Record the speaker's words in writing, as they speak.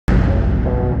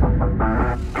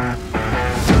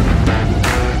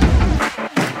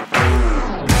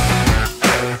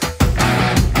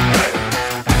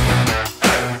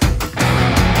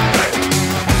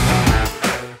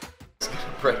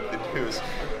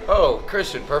Oh,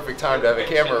 Christian, perfect time to have a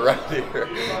camera around here.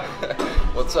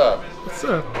 What's up? What's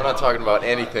up? We're not talking about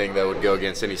anything that would go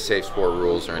against any safe sport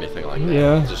rules or anything like that.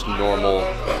 Yeah. Just normal,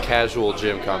 casual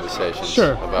gym conversations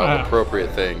sure. about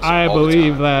appropriate things. I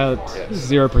believe that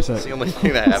 0%. It's the only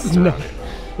thing that happens around here.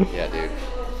 Yeah, dude.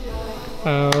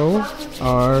 How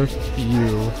are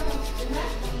you?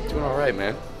 Doing all right,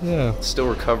 man. Yeah. Still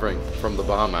recovering from the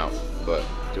bomb out, but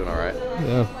doing all right.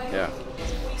 Yeah. Yeah.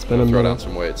 It's been a Throw minute. down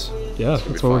some weights. Yeah,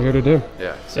 that's what we're here to do.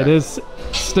 Yeah, exactly. It is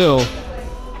still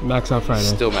Max Out Friday.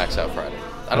 Still Max Out Friday.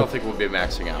 I don't think we'll be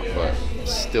maxing out, but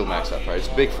still Max Out Friday. It's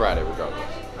Big Friday regardless.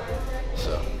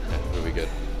 So, yeah, we'll be good.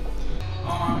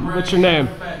 What's your name?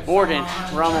 Morgan,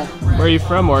 Rummel. Where are you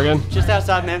from, Morgan? Just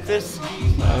outside Memphis.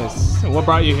 Nice. And what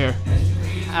brought you here?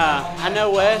 I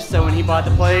know Wes, so when he bought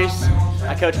the place,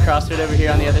 I coach CrossFit over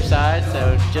here on the other side,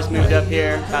 so just moved up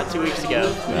here about 2 weeks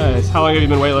ago. Nice. How long have you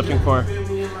been weightlifting for?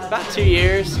 About 2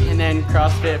 years, and then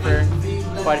CrossFit for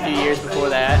quite a few years before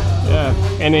that. Yeah.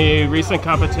 Any recent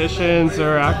competitions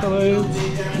or accolades?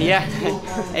 Yeah,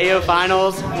 AO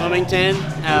Finals, Wilmington.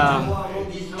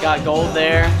 Got gold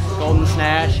there, gold in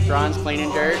snatch, bronze clean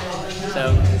and jerk.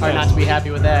 So hard not to be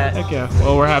happy with that. Heck yeah.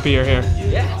 Well, we're happy you're here.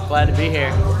 Yeah, glad to be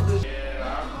here.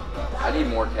 I need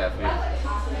more caffeine.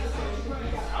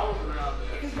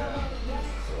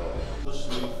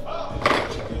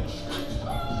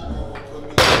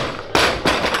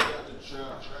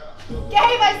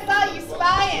 Gabe, I saw you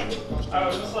spying. I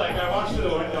was just like, I watched through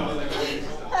the window.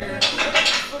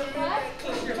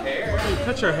 You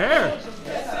cut your hair.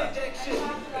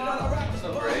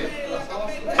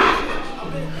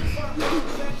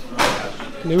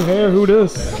 New hair, who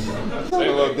this? Say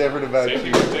a little different about Same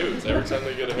thing with dudes. Every time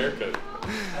they get a haircut.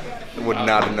 Would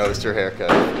not have noticed her haircut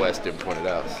if Wes didn't point it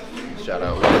out. Shout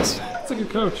out Wes. It's a good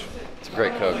coach. It's a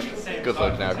great coach. Good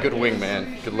looking out. Good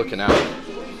wingman. Good looking out.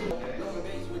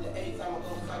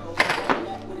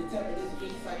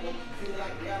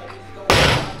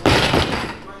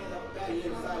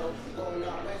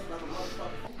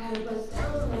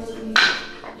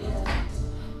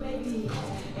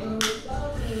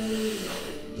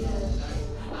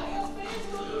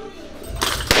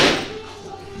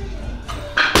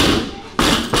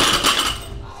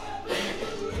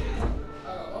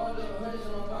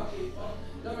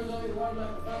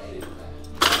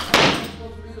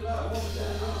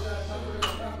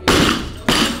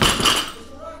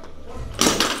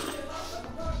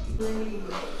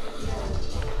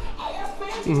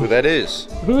 Who that is?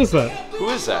 Who is that? Who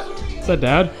is that? Is that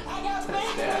Dad? That's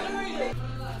Dad.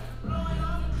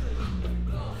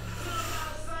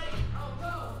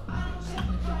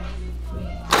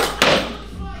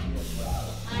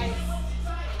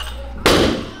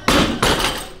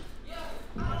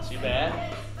 Too bad.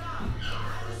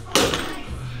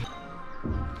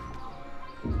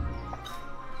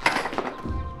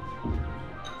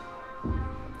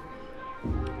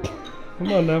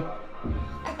 Come on now.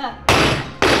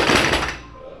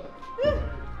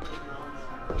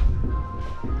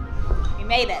 You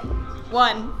made it.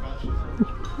 1.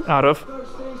 Out of.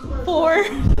 4.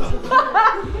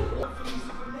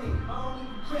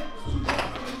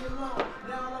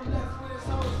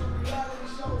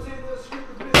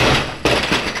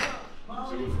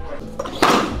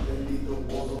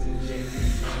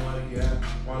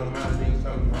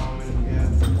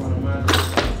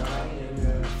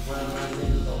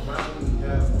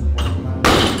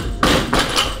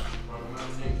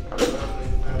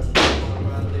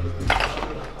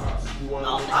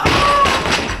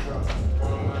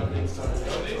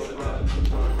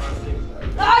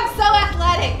 I'm so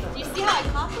athletic. Do you see how I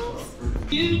caught those?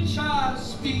 You try to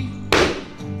speak.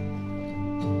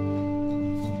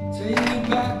 Take me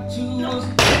back to those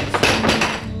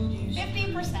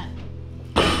 15%.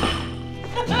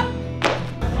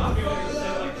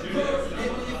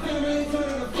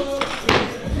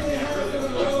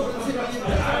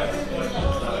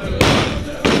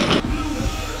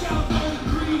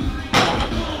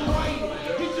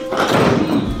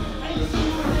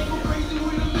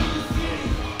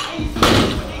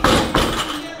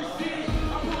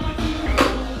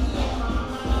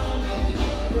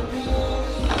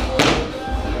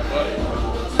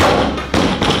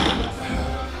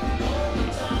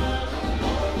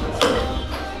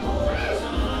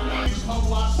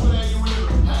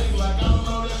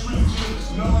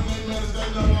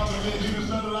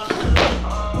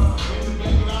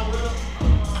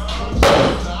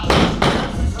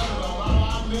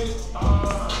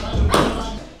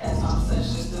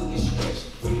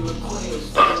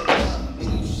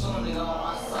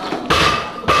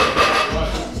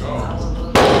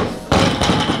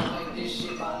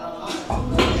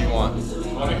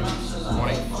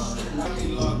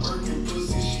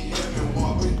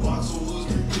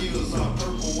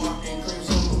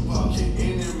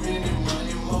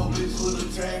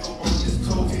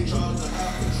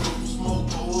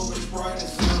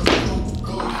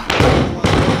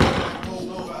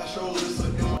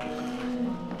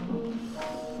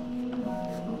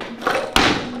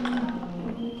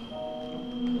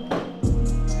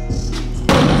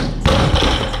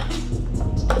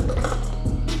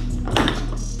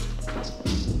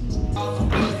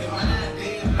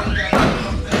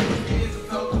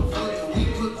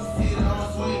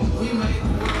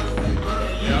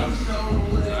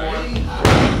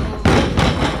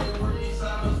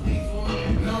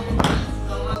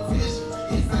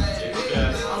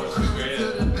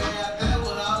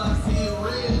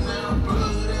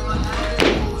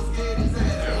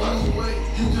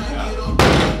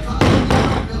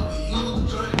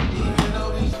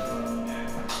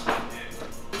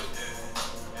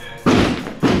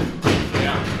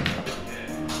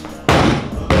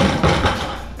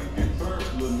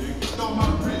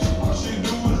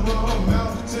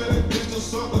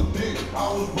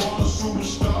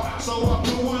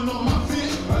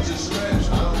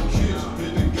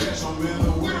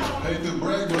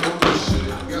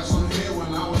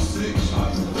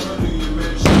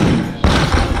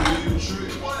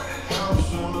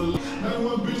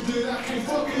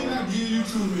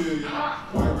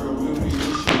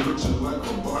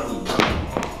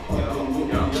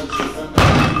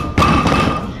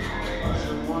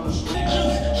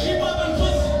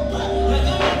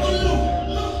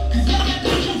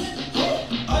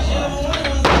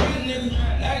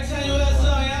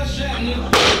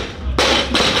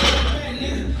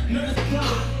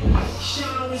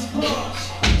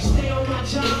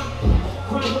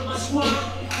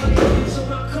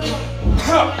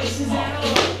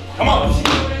 Come on.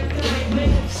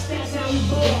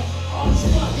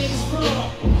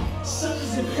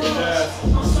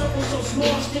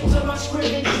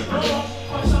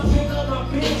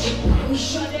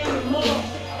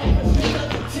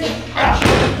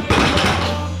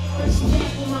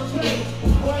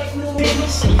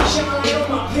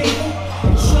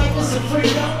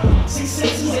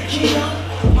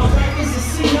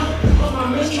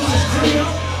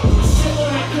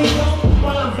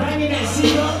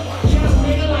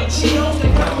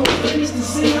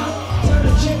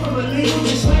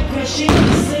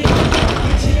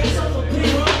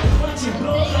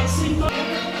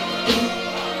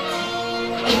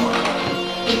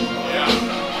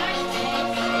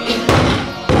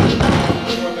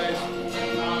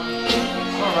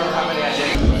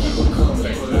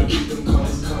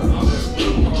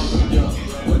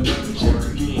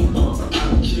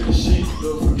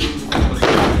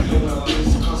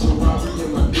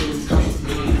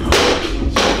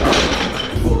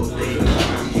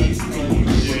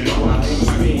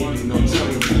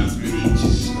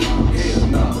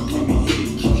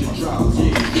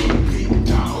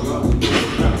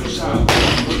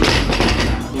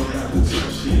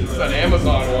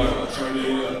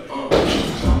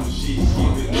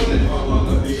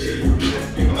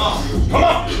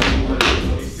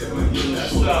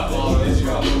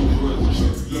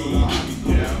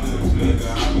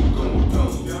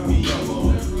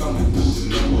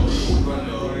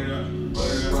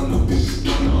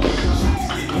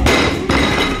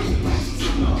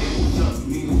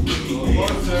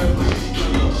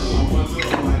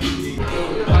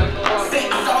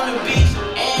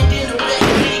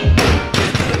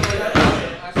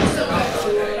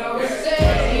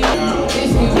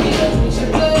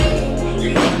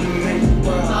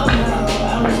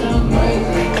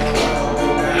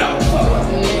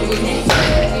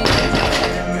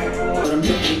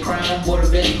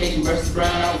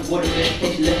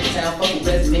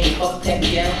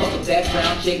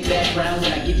 Check background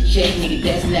when I get the check, nigga,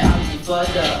 that's now. I was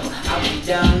fucked up. I was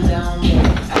down, down,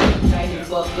 yeah. I was trying to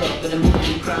fuck up, but I'm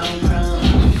moving crown.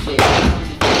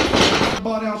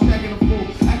 Ball down, stacking the fool.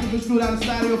 Activist screwed out the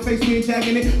side of your face, we ain't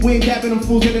jacking it. We ain't dapping them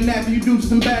fools in the nap, you do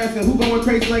just embarrassing. Who going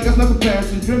crazy like us, no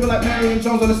comparison. Dribble like Marion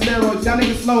Jones on the steroids. Y'all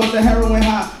niggas slow as the heroin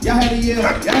high. Y'all had a year,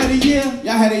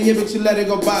 but you let it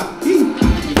go by.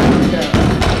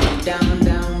 Down,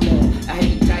 down, I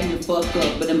had to try to fuck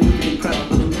up, but I'm moving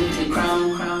crown.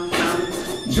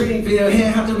 Dreamville,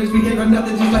 here how to reach became from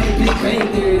nothing just like a big bang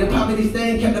theory. The poverty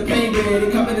stain kept the pain buried.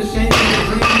 It covered the shame of the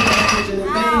dream. The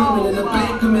vein, in the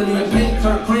bank, chameleon, pink,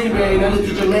 turn cranberry. Now this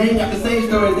is Jermaine, got the same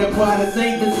stories. That boy the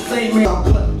same, it's the same ring. It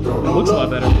looks a lot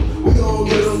better. We gon'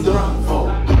 get them drunk for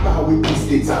how we put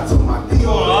sticks out to my dick. This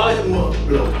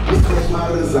catch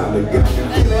my designer. Got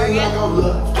me feeling like I'm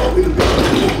lucky. We the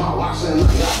best my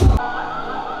watching.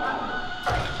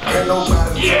 Ain't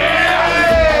nobody.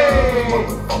 Yeah!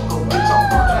 Motherfucker, bitch,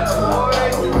 I'm working till I know I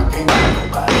can't get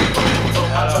nobody.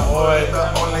 The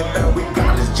only thing we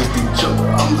got is just each other.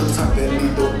 I'm the type that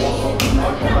need the one.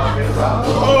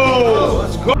 Oh,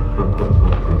 let's go.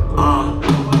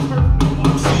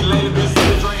 See you later, bitch.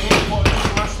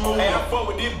 Hey, I fuck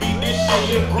with this beat, this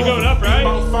shit. You going up, right?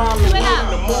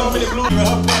 So many blue in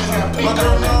her pants got pink. My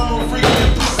girl know I'm a freak.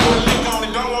 So I lick on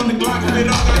it, don't want the Glock if it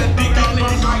don't got a dick on it.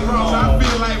 It's like Ross, I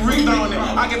feel like Rick on it.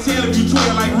 I can tell if you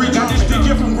twirl like Rick. I just stick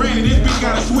it from granny. This bitch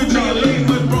got a switch on it. Legs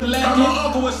with bro. My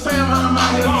uncle was Sam, I'm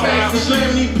out here fast.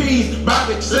 Slamming these peas,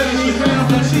 Bobby, selling these ham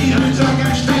for cheese. Bitch, I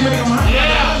got straight, make them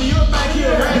hot. You're back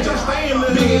here, right? Just stay in the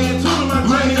big ass tune. My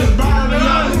money is ballin',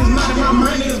 y'all niggas not. My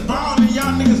money is ballin',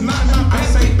 y'all niggas not. I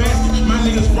say basket, my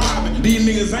niggas robbing. These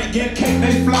niggas ain't get cake,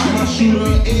 they fly. My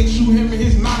shooter, egg, shoot him in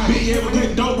his nine. Big ever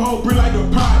get dope, whole brick like a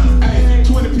pot. Ayy,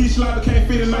 20-piece slobber can't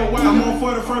fit in no wire. I'm on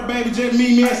for the front, baby, just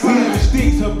me and Sam.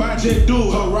 Sticks, her body, just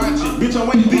do her ratchet. Bitch, I'm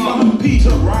waiting deep, I'm a peach,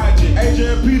 her ratchet.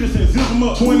 AJ Peterson, zip him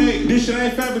up, 28. This shit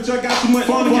ain't fat, but y'all got too much.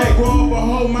 Phone can't grow up a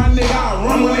hoe, my nigga, I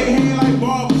run with their hand like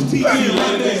barbers. TV,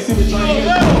 like that, sit with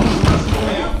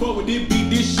Hey, I fuck with this beat,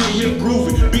 this shit, here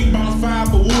groovy. Big bounce, 5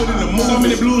 for wood in the moon. So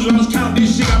many blues, let's count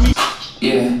this shit, got me.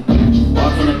 Yeah,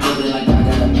 walk in the building like I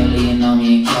got $1 million on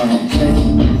me in cash.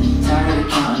 Tired of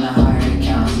counting the higher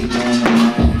accounts, we going to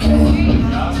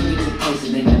mad. Took me to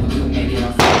places they never could make it. I'm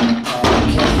falling apart.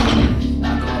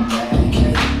 Not going back.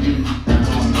 Not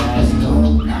going back.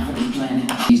 Go, not for the planet.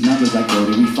 These numbers like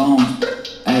rotary phones.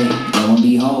 Hey, lo and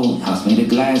behold, house made of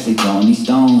glass, they throwing these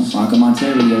stones. Markham,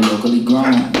 Ontario, locally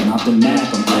grown. And off the map,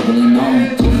 I'm globally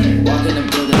known. Walk in the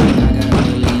building like I got $1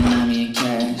 million on me in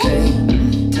cash.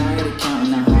 Tired of counting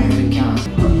the higher accounts.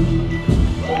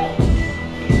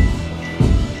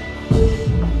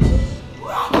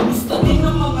 Study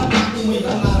ng mga tao, may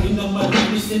hangarin na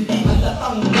malinis. Hindi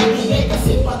halatang maingay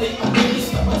kasi patay ang bilis.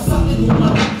 Kapag sa atin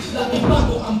umarap, lagi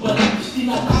bago ang balik.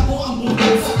 Tinatago ang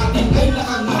bundol sa atin ay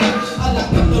nakangarap.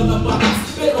 Alagad daw ng bakas,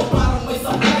 pero parang may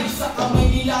supply sa kamay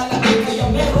nilalagay. Kaya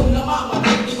merong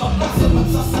namamatay, ibang klase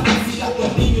magsasakay sila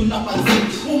kung di nyo napansin.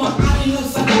 Kumakain ng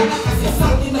sagana kasi sa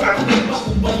atin ang ating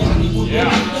bagong bayani.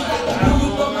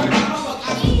 Nagtataguyod daw ng mga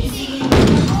pag-ating isinin.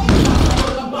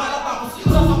 Walang bala tapos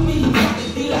sa papiling sa atin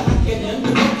tila at ganyan.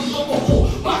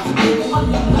 Bakit di ko man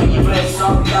lang Flex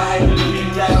off, I had to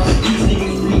leave down. These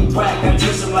niggas bleed whack, I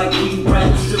twist them like weed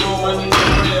rap. Still on money, no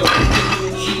real.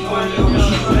 Cheap money, no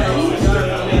cheap back.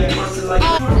 Man, bustin' like the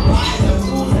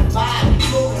rules and vibe,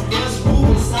 smoking best move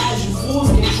inside you fools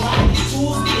can try these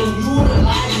tools being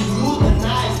utilized and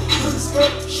euthanized. Quick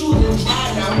skirt, shoot and try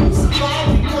now. Who's survived?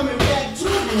 We coming back to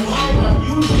the line. I'm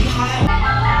usually high.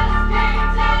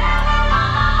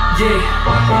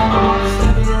 I'm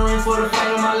step in the ring for the fight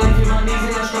of my life. Hit my knees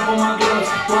and I strap on my gloves.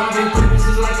 Boy, I've been quipping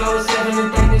since like I was 7. The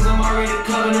thing is I'm already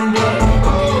covered in blood.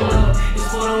 It's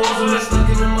for the ones who been stuck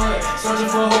in the mud,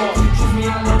 searching for hope. Trust me,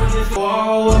 I know it's just for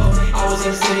all of them. I was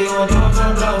in the city on door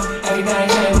turn blow. Everything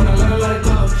changed when I let it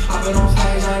go. I've been on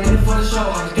stage, I ain't in it for the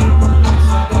show. I just got on my life, so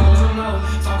I gotta let them know.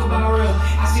 Talk about real.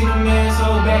 I seen a man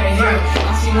so bad here. I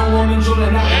seen a woman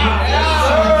drooling out the mouth.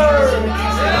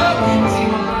 I seen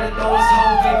my brother throw his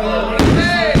whole paper. I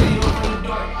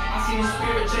seen a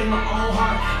spirit change my own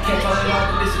heart. Can't call it off,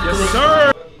 but this is good. Yes,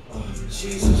 sir.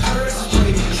 Jesus, hurts the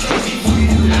tree.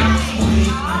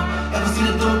 Ever seen a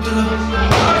dope dealer?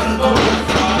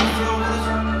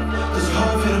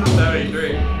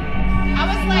 73. I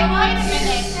was like, wait a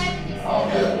minute.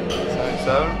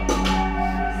 77?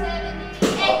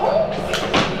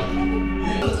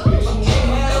 'Cause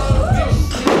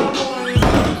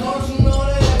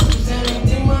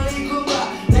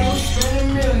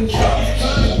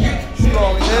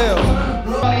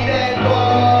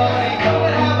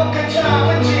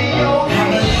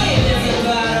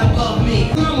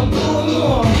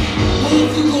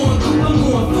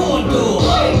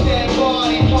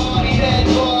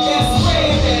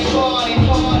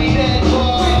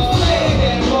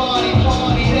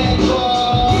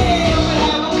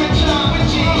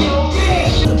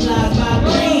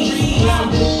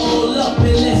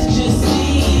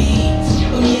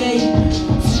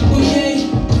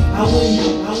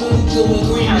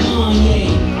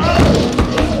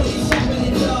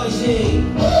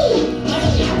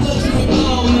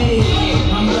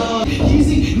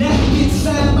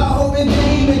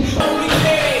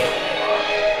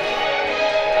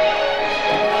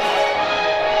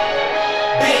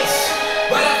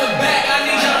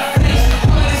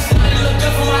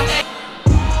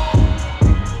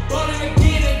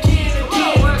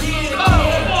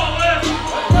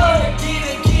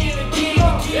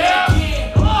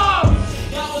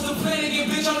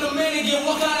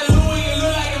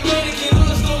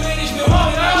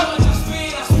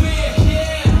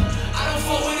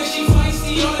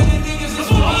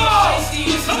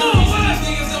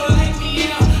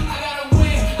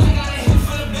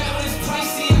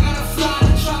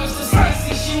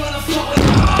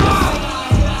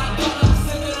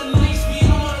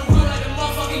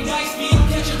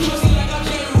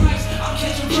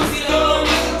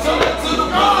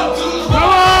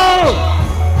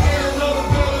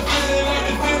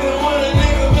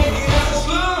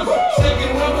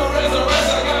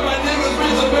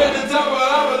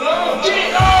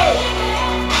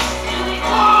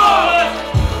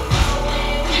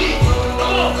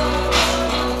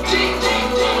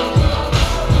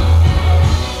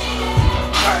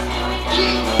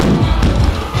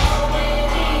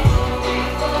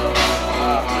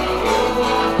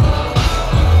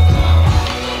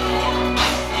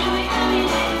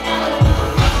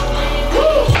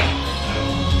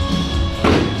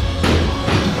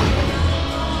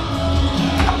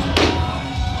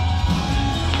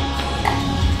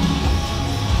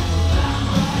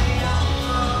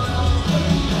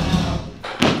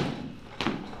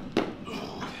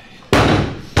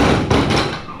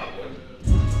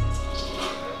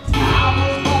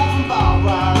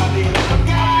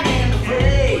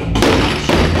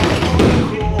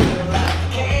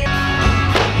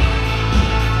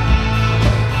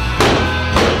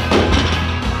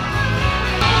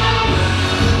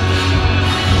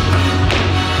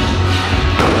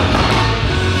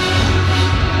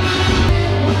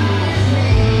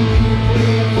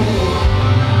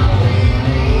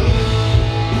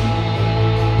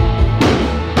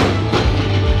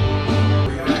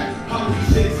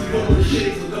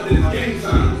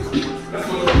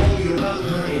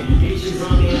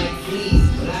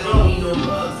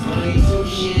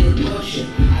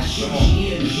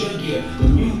juggier. The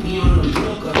mute be on the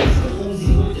broker.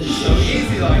 Uzi with the So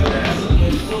easy like that.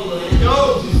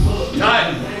 Go!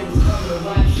 Done!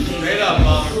 Straight up,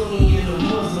 Mom.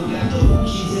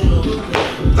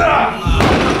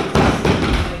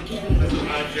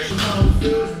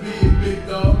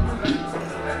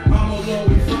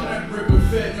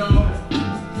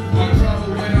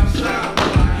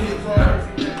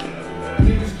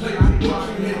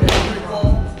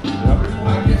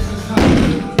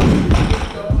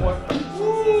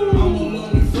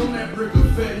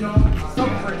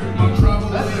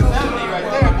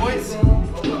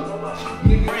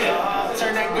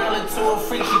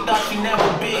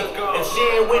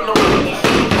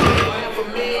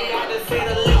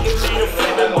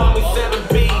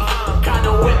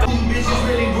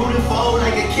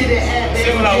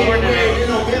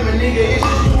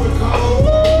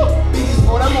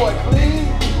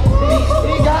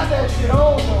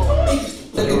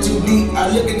 I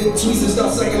look at the tweets and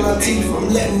start sucking my teeth. I'm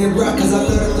letting it rock cause I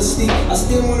thought it was steep. I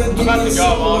still wanna get this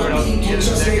song. Can't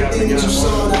trust everything that you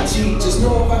saw and I cheat. Just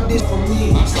know if I did for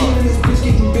me. Stealing this bitch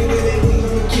getting bigger than we.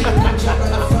 I'ma keep it on track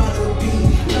like a father would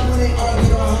be. Now when they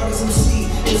argue on hard as MC.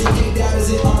 Is it big doubt, is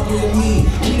it argue with me?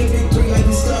 We the big three like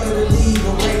we started the league.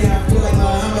 But right now I feel like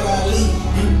Muhammad Ali.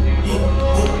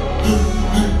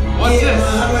 What's this?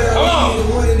 Muhammad Ali, the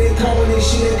one that they call when they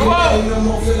shit at me. No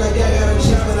more feel like I got a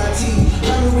job in IT.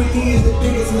 Running with me is the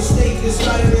biggest mistake. This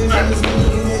fighter than others, we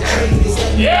looking at trade. It's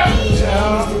like yeah.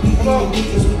 Come on. We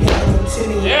got them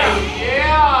 10 and 8.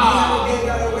 Yeah. We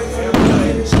got away from the blood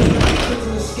and the chain. Like kids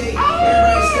in the skate.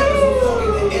 Everybody steppers were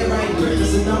fucking and everybody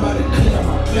grippers. And I'm about to clean up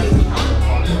my plate.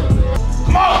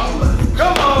 Come on.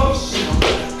 Come on.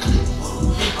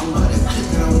 I'm about to click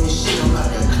it on this shit. I'm about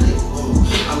to click.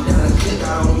 I'm down to click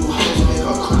out on you hoes. Make a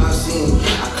crime scene. I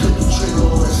clip the trigger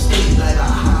on the stage like a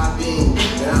high beam.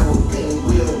 And I will bend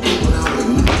wheel when I was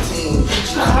 19.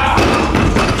 She got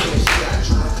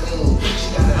dry clean.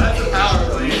 She got that's a power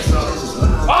play.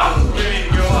 We need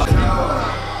to go up.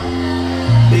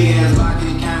 Big ass block in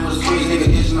the can with a switch, nigga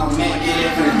itching on Mac, get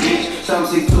it for the bitch.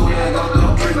 762, yeah, go through the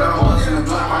brick, I'm busting the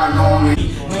block when I go on me.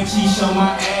 When she show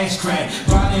my ass crack,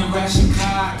 riding rack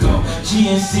Chicago,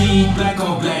 GNC, black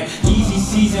on black, easy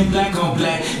season, black on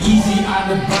black, easy out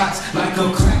the box, like a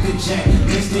cracker jack,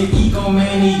 Mr.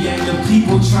 Egomaniac, the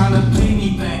people tryna pay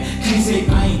me back, can't say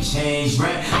I ain't changed,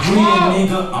 rap, real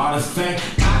nigga artifact,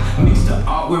 I mix the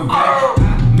art with rap, I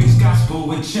mix gospel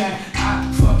with chat,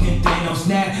 I fucking Dinos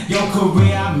snap, your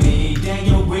career I made, that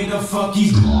yo, where the fuck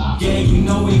he's, yeah, you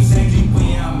know exactly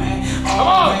where I'm at,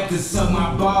 all back to suck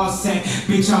my ball sack,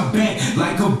 bitch I'm back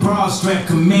like a bra strap,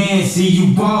 command, see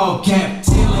you ball cap,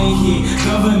 till ain't here,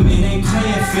 government ain't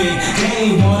playing fair, they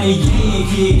ain't want it,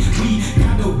 yeah, yeah, we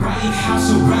got the White House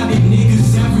surrounded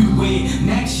niggas everywhere,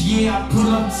 next year I pull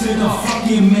up to the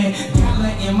fucking man,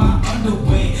 gala in my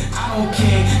underwear, I don't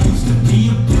care, used to be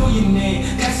a billionaire,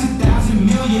 that's 1,000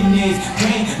 millionaires,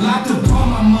 gang, locked up all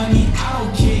my money, I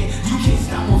don't care, you can't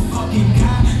stop a fucking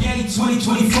guy, yeah,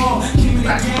 2024, came in the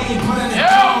game, put on the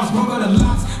dogs, broke all the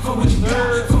locks, for what you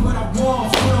got, for what I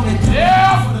want, foot on the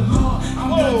down, for the law, I'm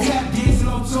gonna tap dancing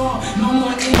on tour, no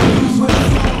more interviews with the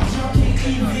songs, y'all can't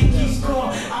even keep score,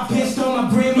 I pissed on my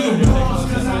Grammy Awards,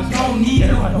 cause I don't need an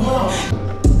award.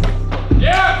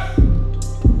 Yeah!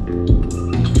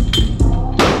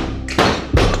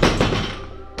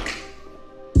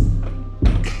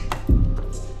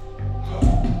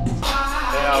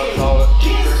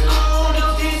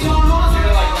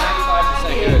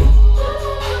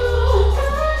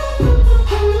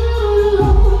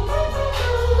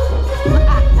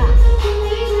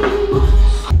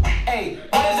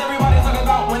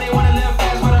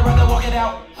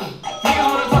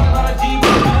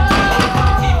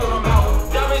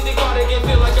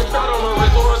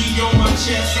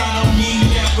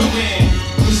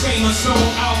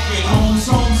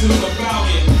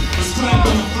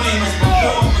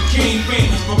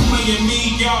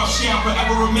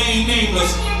 Forever remain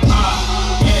nameless.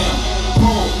 I am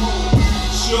home.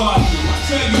 Sure, I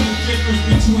tell you the difference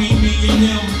between me and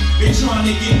them. They trying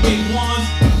to get big ones,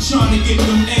 trying to get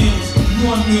them M's. 1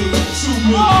 million,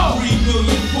 2 million, 3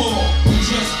 million, 4. In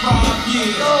just 5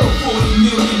 years, 40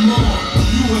 million more.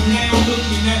 You are now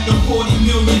looking at the 40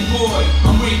 million boy.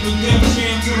 I'm raping them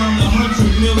champ till I'm the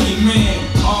 100 million man.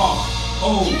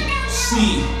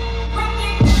 R-O-C.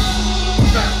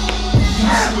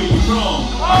 I swear you're wrong.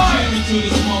 I came into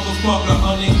this motherfucker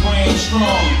 100 grand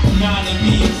strong. 9 to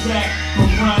be exact, from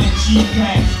grinding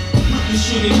G-packs. Put the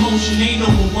shit in motion, ain't no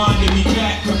rewinding me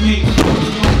back. Could make it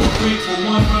on the break, but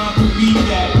one rhyme could beat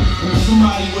that.